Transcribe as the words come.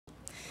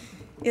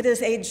It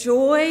is a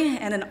joy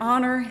and an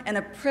honor and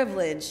a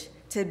privilege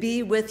to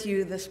be with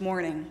you this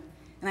morning,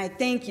 and I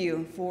thank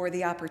you for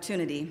the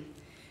opportunity.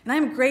 And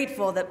I'm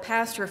grateful that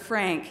Pastor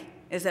Frank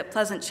is at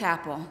Pleasant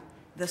Chapel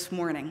this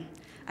morning.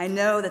 I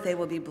know that they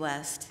will be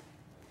blessed.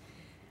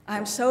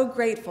 I'm so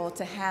grateful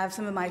to have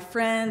some of my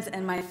friends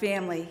and my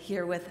family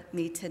here with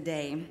me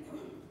today.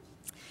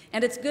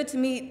 And it's good to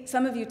meet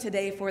some of you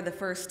today for the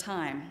first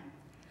time.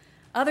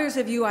 Others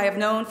of you I have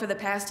known for the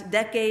past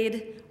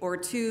decade or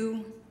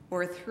two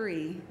or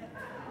three,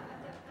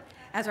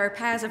 as our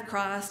paths have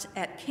crossed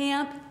at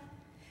camp,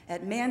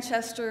 at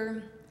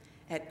Manchester,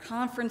 at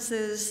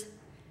conferences,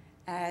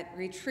 at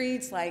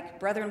retreats like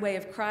Brethren Way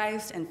of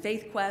Christ and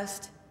Faith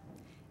Quest,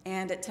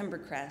 and at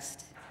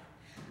Timbercrest.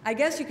 I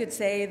guess you could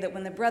say that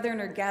when the brethren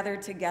are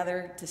gathered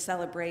together to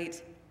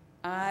celebrate,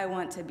 I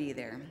want to be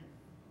there.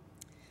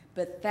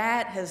 But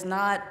that has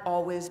not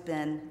always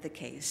been the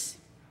case.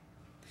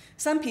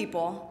 Some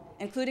people,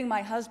 including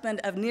my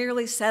husband of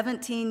nearly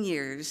 17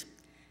 years,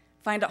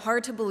 find it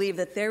hard to believe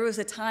that there was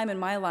a time in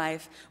my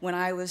life when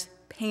I was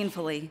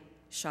painfully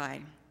shy.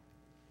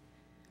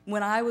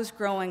 When I was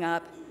growing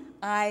up,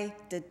 I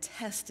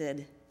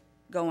detested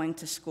going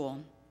to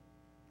school.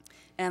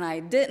 And I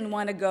didn't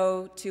want to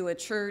go to a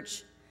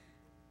church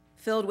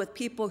filled with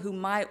people who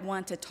might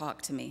want to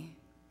talk to me.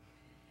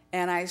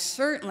 And I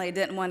certainly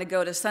didn't want to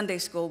go to Sunday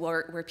school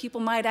where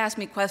people might ask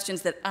me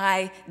questions that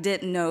I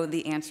didn't know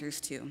the answers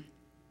to.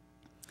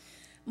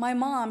 My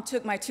mom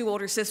took my two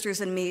older sisters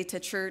and me to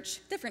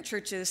church, different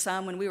churches,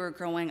 some when we were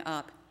growing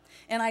up.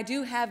 And I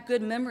do have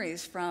good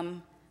memories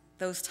from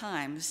those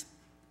times.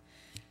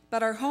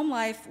 But our home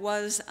life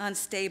was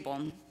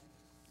unstable.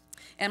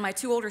 And my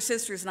two older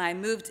sisters and I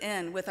moved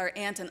in with our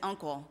aunt and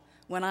uncle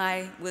when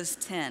I was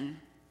 10.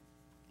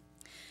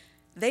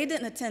 They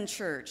didn't attend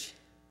church.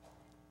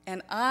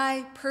 And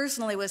I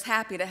personally was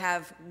happy to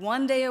have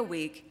one day a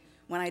week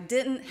when I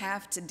didn't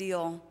have to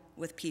deal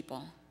with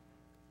people.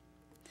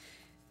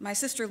 My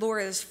sister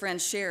Laura's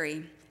friend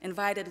Sherry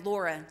invited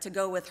Laura to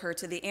go with her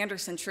to the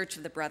Anderson Church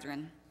of the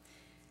Brethren.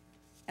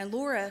 And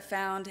Laura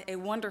found a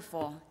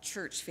wonderful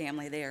church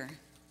family there,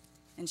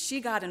 and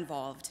she got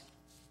involved.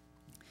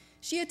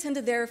 She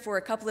attended there for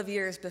a couple of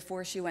years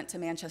before she went to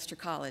Manchester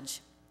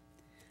College.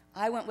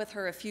 I went with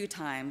her a few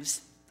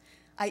times.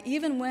 I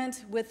even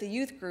went with the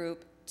youth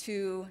group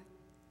to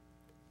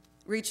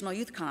Regional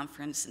Youth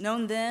Conference,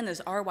 known then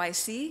as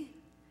RYC,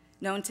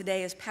 known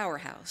today as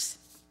Powerhouse.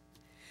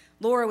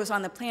 Laura was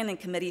on the planning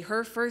committee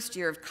her first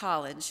year of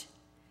college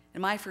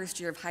and my first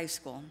year of high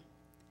school.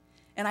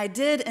 And I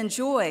did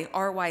enjoy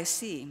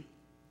RYC.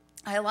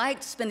 I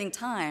liked spending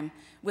time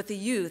with the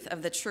youth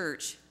of the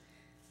church,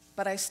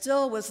 but I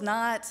still was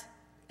not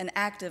an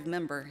active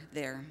member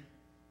there.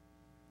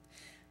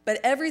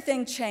 But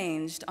everything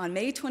changed on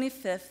May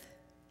 25th,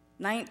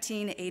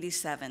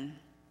 1987,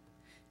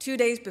 2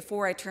 days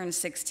before I turned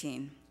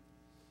 16.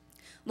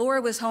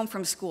 Laura was home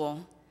from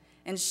school,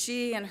 and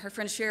she and her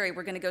friend Sherry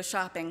were going to go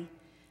shopping.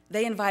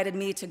 They invited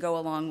me to go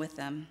along with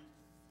them.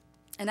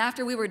 And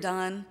after we were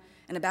done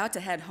and about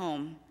to head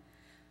home,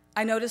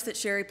 I noticed that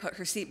Sherry put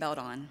her seatbelt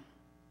on.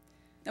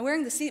 Now,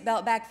 wearing the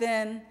seatbelt back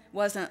then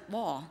wasn't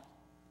law,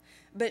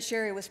 but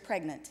Sherry was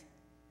pregnant,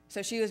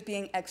 so she was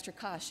being extra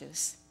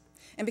cautious.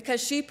 And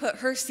because she put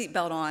her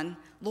seatbelt on,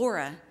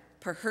 Laura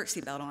put her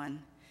seatbelt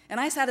on.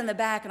 And I sat in the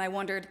back and I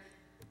wondered,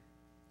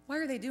 why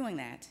are they doing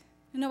that?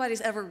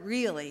 Nobody's ever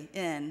really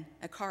in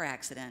a car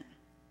accident.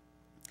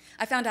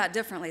 I found out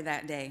differently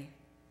that day.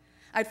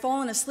 I'd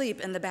fallen asleep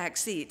in the back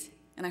seat,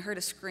 and I heard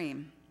a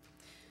scream.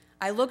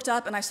 I looked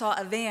up, and I saw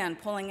a van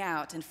pulling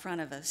out in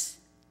front of us.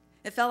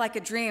 It felt like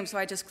a dream, so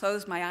I just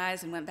closed my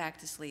eyes and went back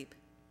to sleep.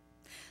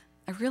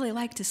 I really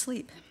like to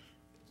sleep.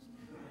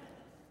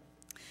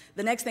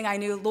 The next thing I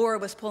knew, Laura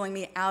was pulling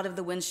me out of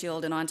the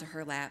windshield and onto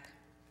her lap.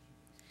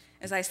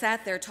 As I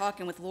sat there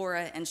talking with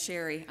Laura and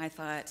Sherry, I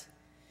thought,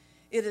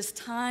 it is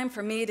time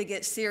for me to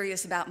get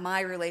serious about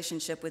my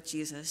relationship with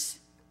Jesus.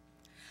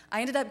 I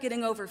ended up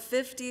getting over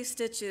 50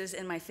 stitches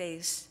in my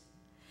face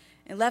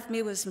and left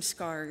me with some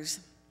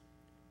scars.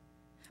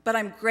 But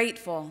I'm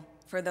grateful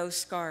for those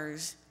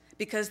scars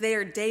because they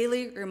are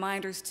daily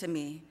reminders to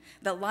me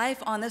that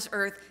life on this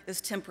earth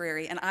is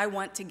temporary and I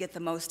want to get the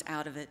most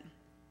out of it.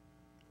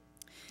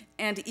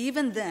 And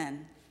even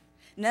then,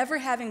 never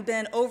having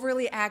been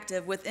overly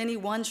active with any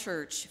one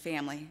church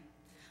family,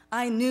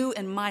 I knew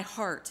in my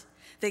heart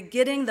that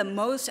getting the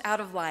most out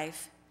of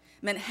life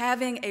meant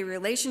having a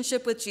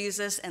relationship with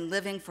Jesus and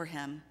living for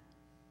him.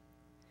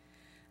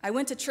 I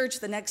went to church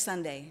the next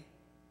Sunday,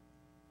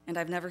 and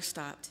I've never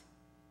stopped.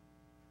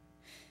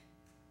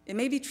 It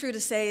may be true to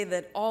say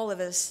that all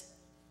of us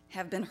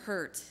have been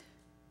hurt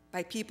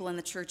by people in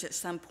the church at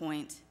some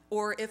point,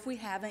 or if we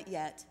haven't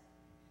yet,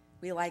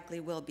 we likely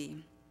will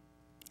be.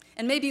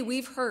 And maybe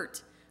we've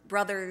hurt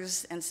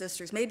brothers and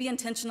sisters, maybe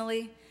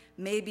intentionally,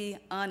 maybe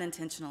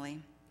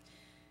unintentionally.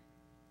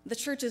 The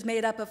church is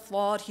made up of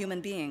flawed human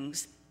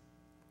beings,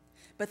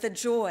 but the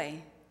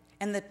joy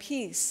and the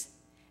peace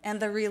and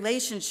the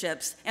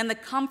relationships and the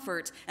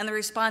comfort and the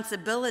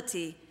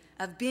responsibility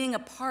of being a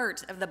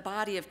part of the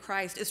body of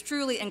Christ is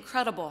truly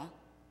incredible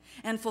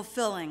and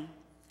fulfilling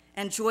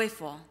and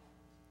joyful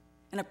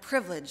and a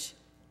privilege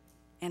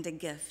and a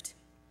gift.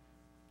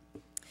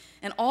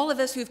 And all of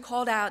us who've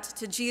called out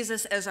to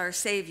Jesus as our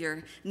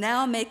Savior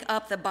now make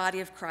up the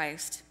body of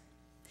Christ.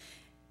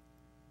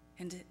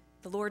 And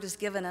the Lord has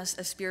given us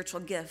a spiritual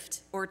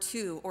gift, or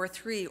two, or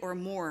three, or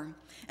more.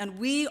 And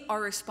we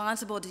are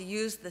responsible to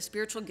use the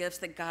spiritual gifts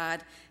that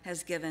God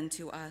has given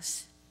to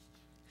us.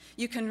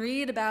 You can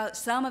read about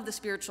some of the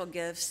spiritual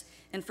gifts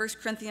in 1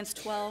 Corinthians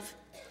 12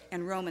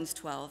 and Romans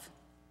 12.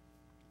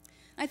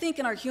 I think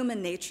in our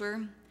human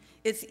nature,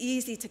 it's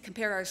easy to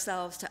compare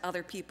ourselves to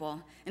other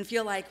people and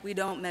feel like we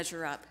don't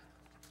measure up.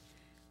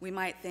 We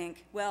might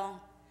think,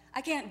 well,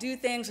 I can't do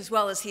things as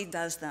well as he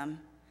does them,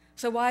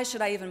 so why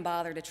should I even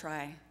bother to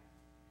try?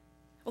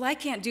 Well, I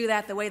can't do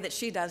that the way that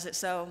she does it,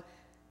 so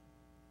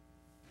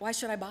why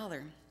should I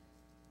bother?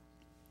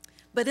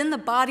 But in the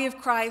body of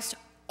Christ,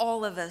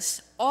 all of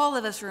us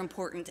are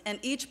important, and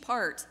each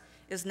part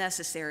is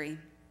necessary.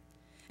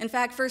 In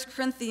fact, 1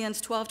 Corinthians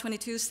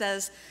 12:22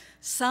 says,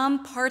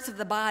 some parts of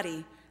the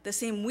body that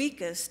seem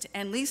weakest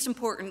and least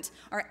important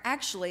are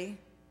actually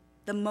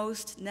the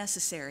most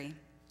necessary.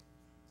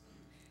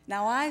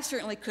 Now, I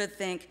certainly could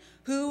think,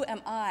 who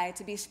am I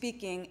to be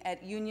speaking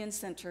at Union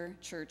Center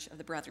Church of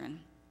the Brethren?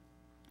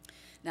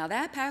 Now,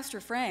 that Pastor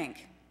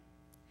Frank,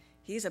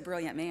 he's a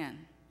brilliant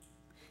man.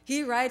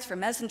 He writes for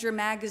Messenger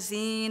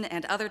magazine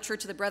and other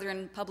Church of the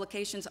Brethren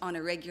publications on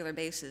a regular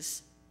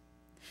basis.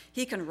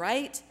 He can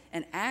write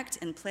and act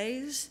in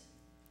plays.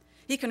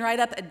 He can write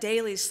up a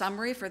daily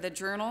summary for the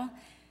journal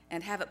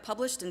and have it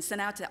published and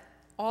sent out to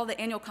all the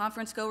annual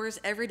conference goers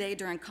every day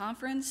during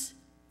conference.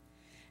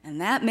 And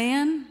that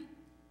man,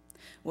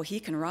 well, he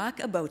can rock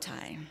a bow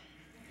tie.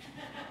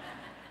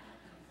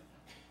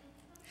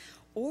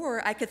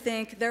 Or I could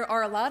think there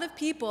are a lot of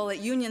people at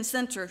Union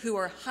Center who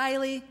are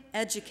highly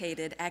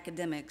educated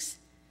academics.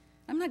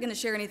 I'm not going to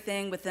share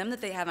anything with them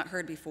that they haven't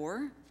heard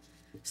before,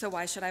 so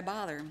why should I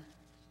bother?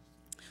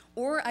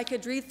 Or I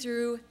could read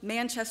through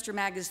Manchester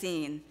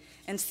magazine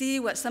and see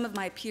what some of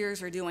my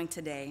peers are doing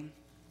today.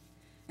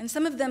 And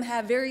some of them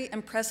have very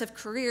impressive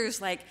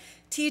careers like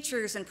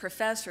teachers and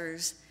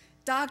professors,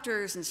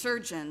 doctors and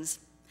surgeons,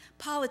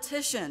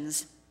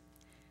 politicians.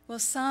 Well,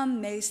 some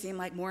may seem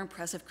like more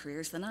impressive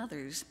careers than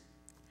others.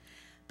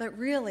 But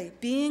really,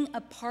 being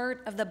a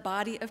part of the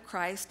body of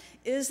Christ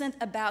isn't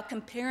about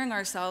comparing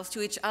ourselves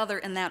to each other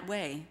in that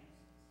way.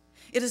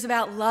 It is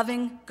about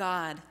loving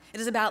God.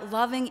 It is about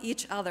loving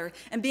each other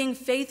and being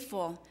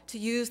faithful to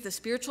use the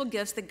spiritual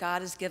gifts that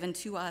God has given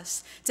to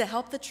us to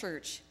help the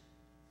church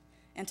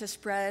and to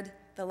spread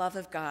the love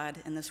of God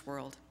in this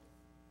world.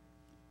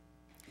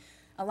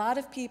 A lot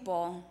of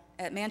people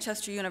at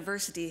Manchester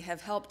University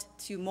have helped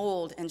to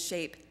mold and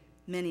shape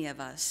many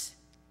of us.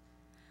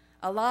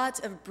 A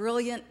lot of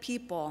brilliant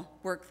people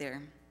work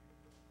there.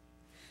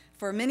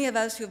 For many of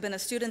us who've been a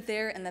student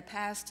there in the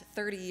past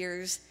 30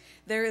 years,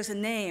 there is a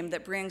name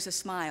that brings a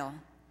smile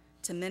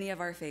to many of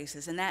our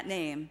faces, and that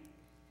name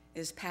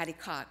is Patty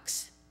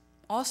Cox,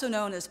 also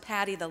known as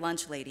Patty the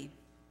Lunch Lady.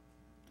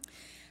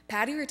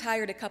 Patty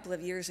retired a couple of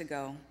years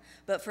ago,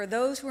 but for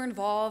those who were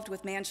involved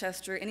with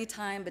Manchester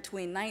anytime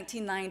between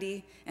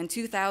 1990 and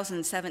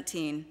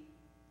 2017,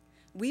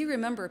 we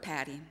remember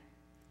Patty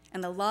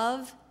and the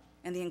love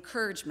and the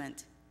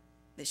encouragement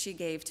that she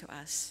gave to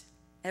us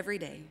every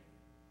day.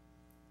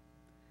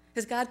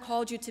 Has God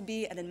called you to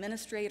be an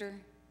administrator?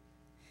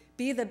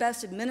 Be the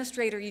best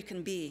administrator you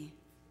can be.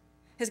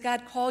 Has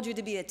God called you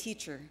to be a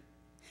teacher?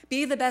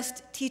 Be the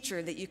best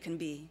teacher that you can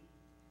be.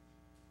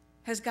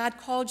 Has God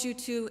called you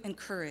to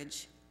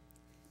encourage?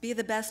 Be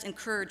the best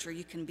encourager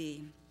you can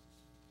be.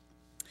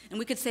 And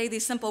we could say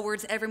these simple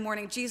words every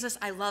morning: Jesus,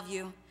 I love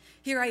you.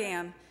 Here I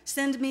am.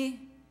 Send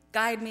me,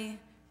 guide me,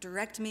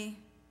 direct me.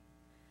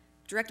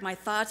 Direct my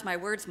thoughts, my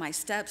words, my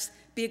steps.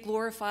 Be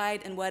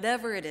glorified in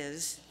whatever it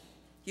is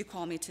you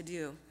call me to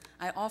do.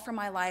 I offer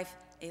my life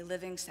a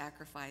living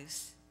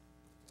sacrifice.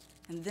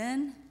 And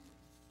then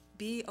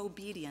be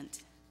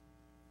obedient.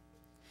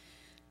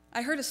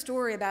 I heard a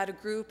story about a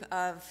group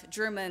of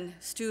German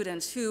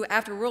students who,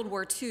 after World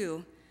War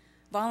II,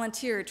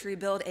 volunteered to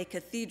rebuild a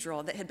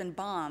cathedral that had been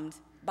bombed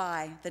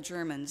by the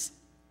Germans.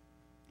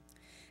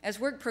 As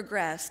work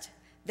progressed,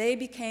 they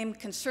became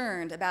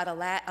concerned about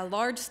a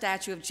large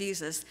statue of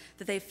Jesus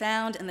that they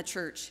found in the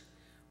church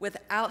with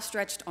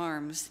outstretched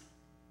arms.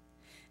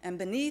 And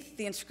beneath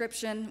the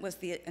inscription was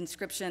the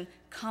inscription,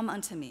 "Come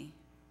unto me."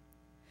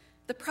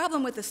 The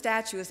problem with the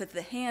statue is that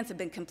the hands had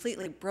been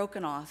completely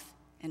broken off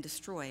and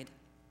destroyed.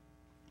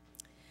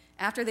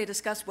 After they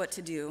discussed what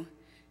to do,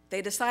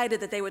 they decided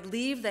that they would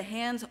leave the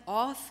hands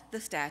off the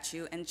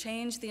statue and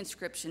change the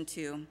inscription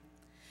to,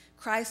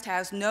 "Christ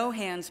has no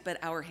hands but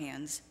our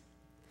hands,"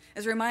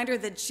 as a reminder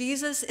that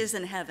Jesus is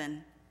in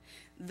heaven,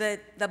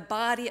 that the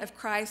body of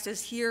Christ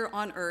is here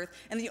on earth,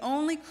 and the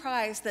only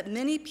Christ that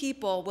many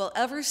people will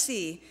ever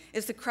see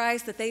is the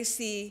Christ that they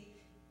see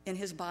in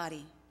his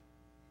body,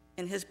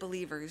 in his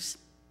believers.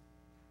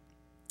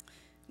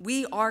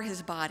 We are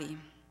his body.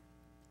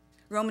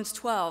 Romans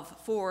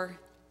 12:4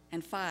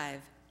 and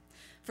 5.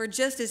 For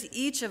just as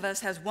each of us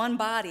has one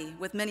body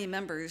with many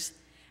members,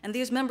 and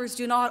these members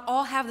do not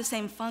all have the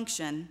same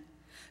function,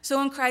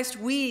 so in Christ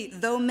we,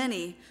 though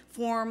many,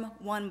 form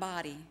one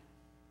body,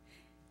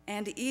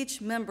 and each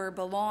member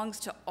belongs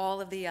to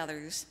all of the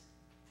others.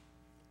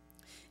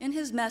 In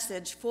his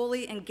message,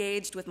 Fully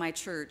Engaged with My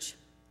Church,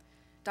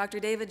 Dr.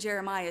 David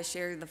Jeremiah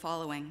shared the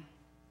following.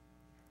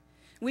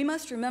 We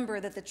must remember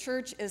that the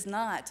church is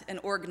not an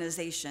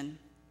organization.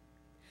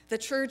 The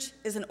church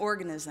is an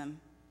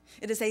organism.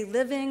 It is a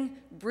living,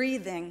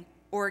 breathing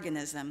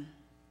organism,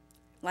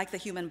 like the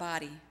human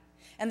body.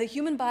 And the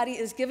human body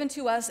is given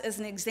to us as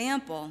an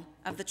example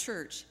of the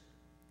church.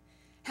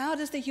 How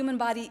does the human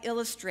body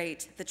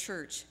illustrate the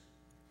church?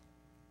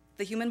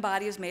 The human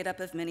body is made up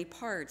of many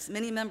parts,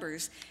 many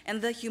members,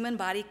 and the human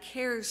body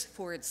cares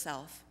for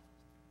itself.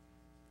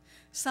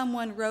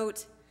 Someone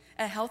wrote,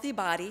 "A healthy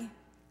body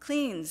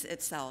cleans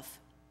itself,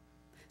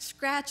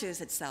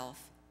 scratches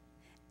itself,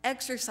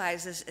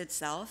 exercises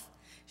itself,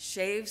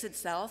 shaves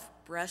itself,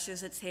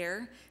 brushes its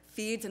hair,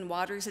 feeds and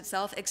waters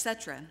itself,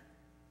 etc."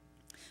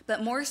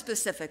 But more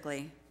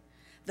specifically,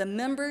 the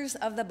members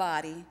of the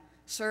body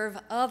serve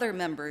other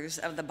members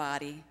of the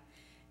body,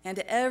 and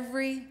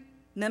every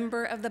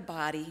member of the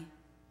body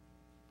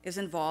is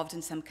involved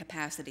in some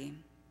capacity.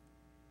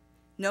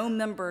 No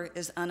member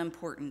is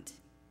unimportant.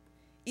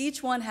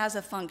 Each one has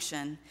a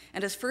function,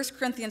 and as 1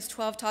 Corinthians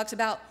 12 talks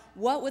about,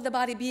 what would the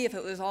body be if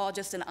it was all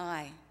just an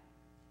eye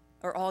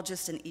or all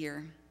just an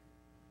ear?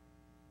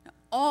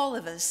 All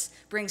of us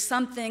bring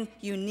something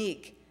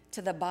unique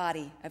to the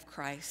body of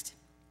Christ.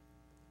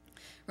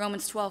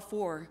 Romans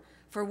 12:4,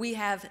 for we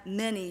have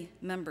many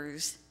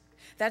members.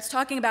 That's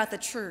talking about the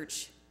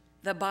church,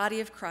 the body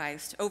of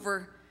Christ,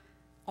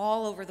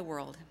 all over the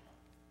world.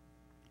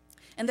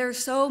 And there are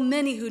so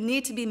many who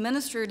need to be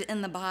ministered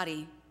in the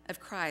body of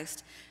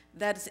Christ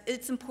that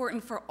it's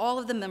important for all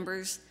of the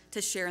members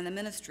to share in the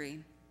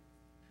ministry.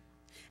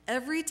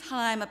 Every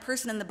time a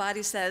person in the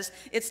body says,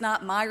 "It's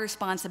not my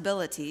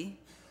responsibility,"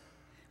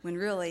 when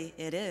really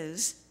it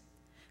is,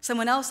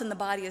 someone else in the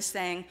body is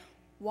saying,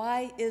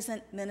 "Why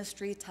isn't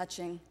ministry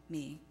touching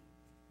me?"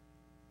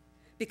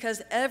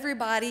 Because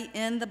everybody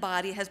in the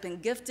body has been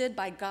gifted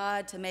by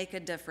God to make a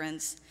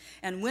difference.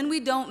 And when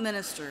we don't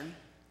minister,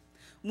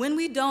 when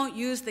we don't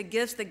use the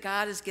gifts that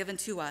God has given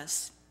to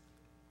us,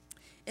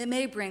 it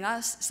may bring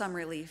us some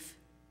relief.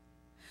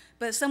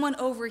 But someone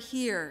over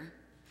here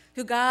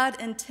who God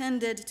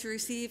intended to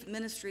receive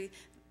ministry,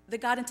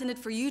 that God intended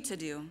for you to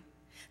do,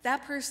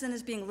 that person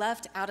is being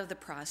left out of the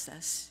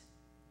process.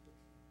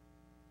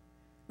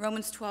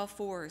 Romans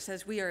 12:4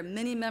 says we are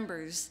many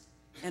members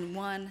in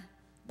one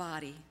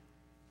body,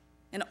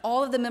 and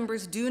all of the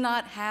members do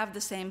not have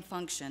the same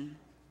function.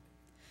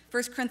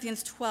 1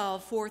 Corinthians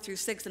 12:4 through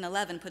 6 and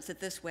 11 puts it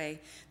this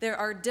way: there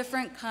are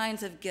different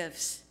kinds of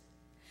gifts,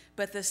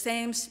 but the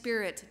same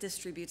Spirit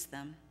distributes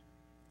them.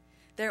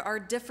 There are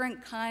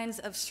different kinds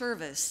of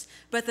service,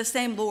 but the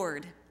same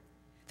Lord.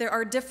 There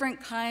are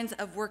different kinds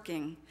of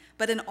working,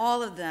 but in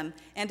all of them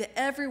and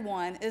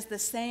everyone is the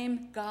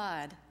same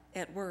God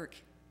at work.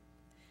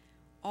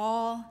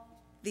 All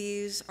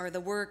these are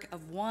the work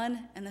of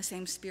one and the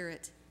same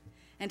Spirit,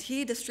 and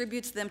he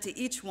distributes them to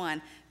each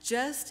one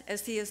just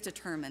as he has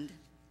determined.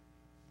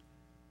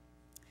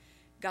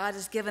 God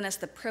has given us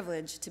the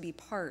privilege to be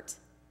part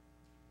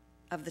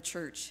of the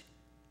church,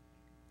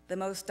 the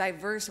most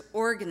diverse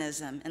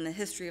organism in the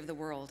history of the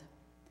world.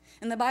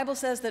 And the Bible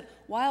says that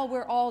while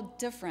we're all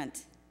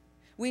different,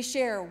 we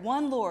share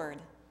one Lord,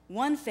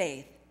 one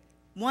faith,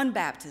 one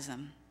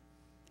baptism,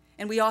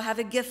 and we all have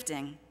a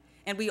gifting,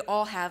 and we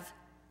all have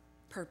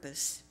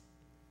purpose.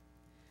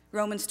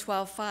 Romans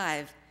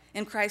 12:5,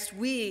 in Christ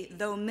we,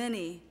 though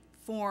many,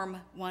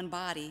 form one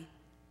body,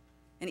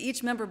 and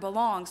each member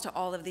belongs to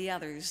all of the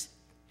others.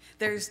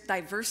 There's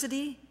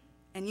diversity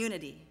and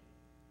unity.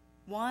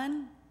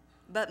 One,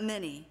 but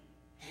many.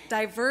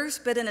 Diverse,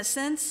 but in a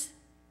sense,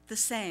 the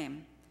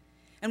same.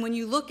 And when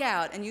you look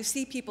out and you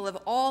see people of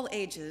all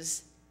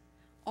ages,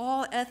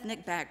 all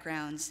ethnic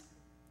backgrounds,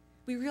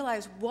 we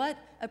realize what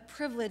a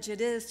privilege it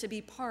is to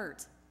be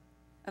part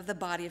of the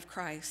body of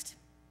Christ.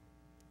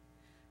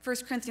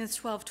 1 Corinthians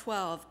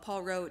 12:12,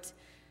 Paul wrote,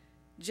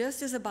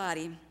 just as a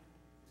body,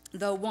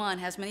 though one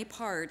has many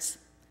parts,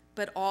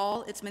 but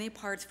all its many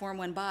parts form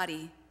one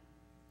body,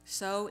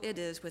 so it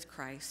is with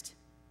Christ.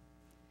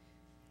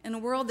 In a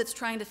world that's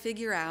trying to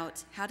figure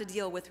out how to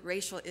deal with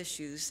racial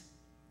issues,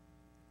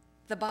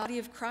 the body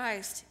of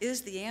Christ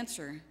is the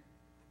answer.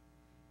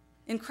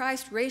 In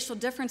Christ, racial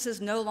differences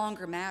no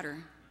longer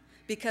matter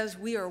because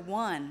we are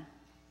one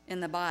in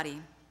the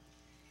body.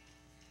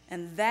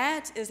 And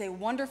that is a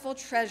wonderful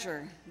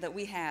treasure that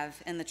we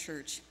have in the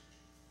church.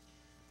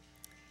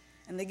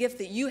 And the gift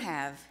that you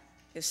have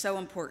is so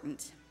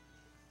important.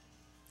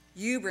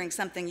 You bring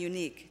something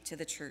unique to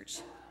the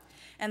church.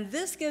 And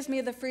this gives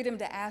me the freedom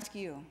to ask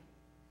you,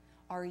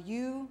 are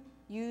you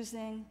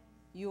using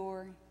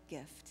your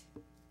gift?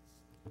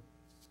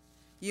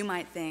 You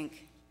might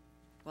think,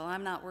 well,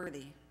 I'm not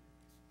worthy,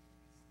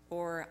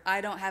 or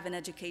I don't have an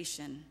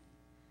education,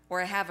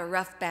 or I have a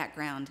rough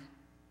background.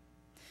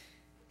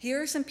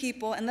 Here are some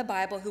people in the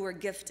Bible who were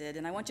gifted,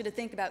 and I want you to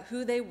think about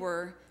who they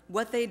were,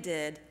 what they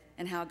did,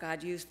 and how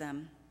God used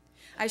them.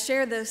 I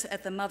shared this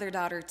at the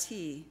mother-daughter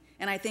tea,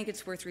 and I think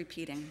it's worth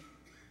repeating.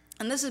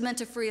 And this is meant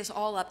to free us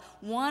all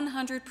up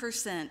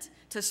 100%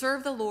 to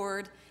serve the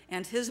Lord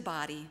and his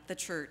body, the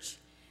church,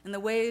 in the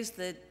ways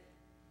that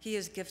he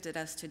has gifted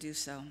us to do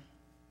so.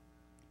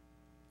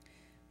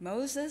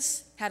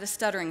 Moses had a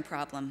stuttering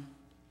problem.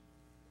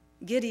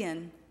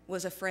 Gideon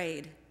was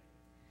afraid.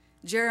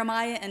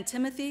 Jeremiah and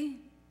Timothy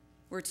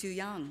were too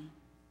young.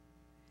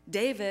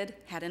 David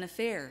had an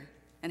affair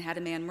and had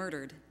a man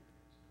murdered.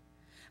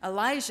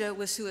 Elijah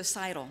was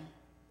suicidal.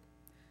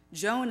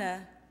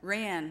 Jonah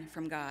ran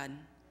from God.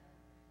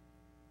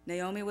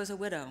 Naomi was a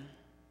widow.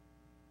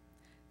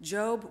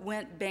 Job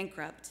went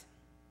bankrupt.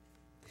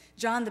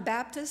 John the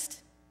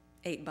Baptist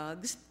ate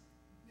bugs.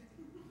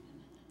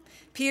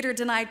 Peter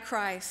denied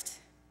Christ.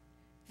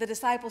 The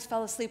disciples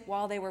fell asleep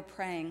while they were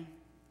praying.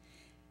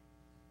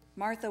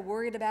 Martha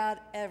worried about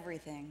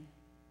everything.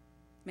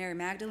 Mary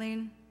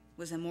Magdalene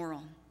was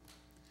immoral.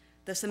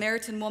 The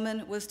Samaritan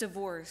woman was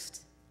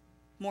divorced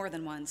more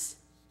than once.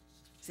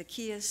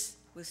 Zacchaeus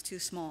was too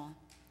small.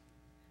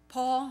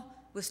 Paul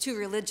was too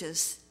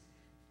religious.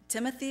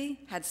 Timothy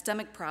had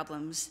stomach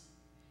problems.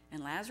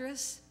 And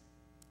Lazarus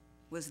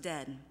was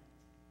dead.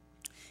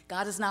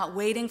 God is not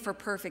waiting for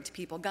perfect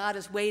people. God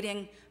is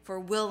waiting for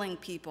willing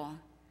people.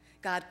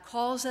 God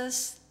calls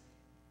us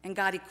and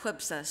God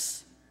equips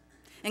us.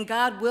 And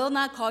God will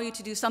not call you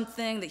to do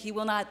something that he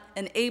will not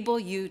enable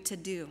you to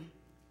do.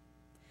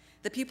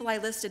 The people I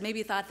listed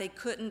maybe thought they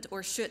couldn't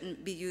or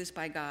shouldn't be used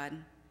by God.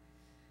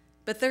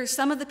 But there's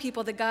some of the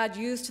people that God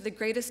used to the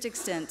greatest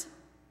extent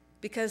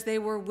because they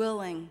were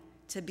willing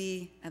to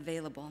be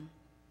available.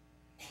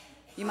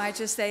 You might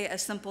just say a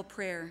simple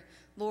prayer,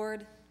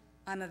 Lord,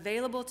 I'm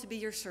available to be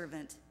your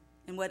servant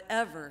in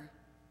whatever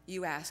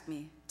you ask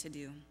me to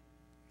do.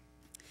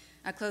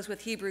 I close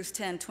with Hebrews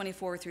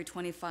 10:24 through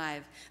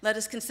 25. Let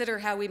us consider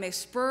how we may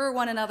spur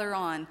one another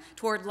on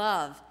toward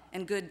love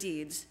and good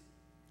deeds,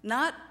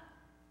 not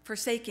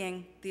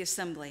forsaking the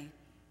assembly,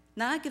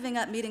 not giving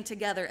up meeting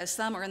together as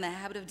some are in the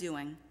habit of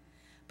doing,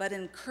 but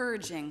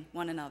encouraging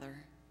one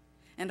another,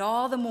 and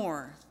all the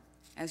more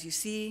as you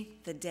see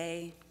the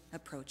day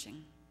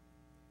approaching.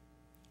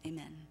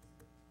 Amen.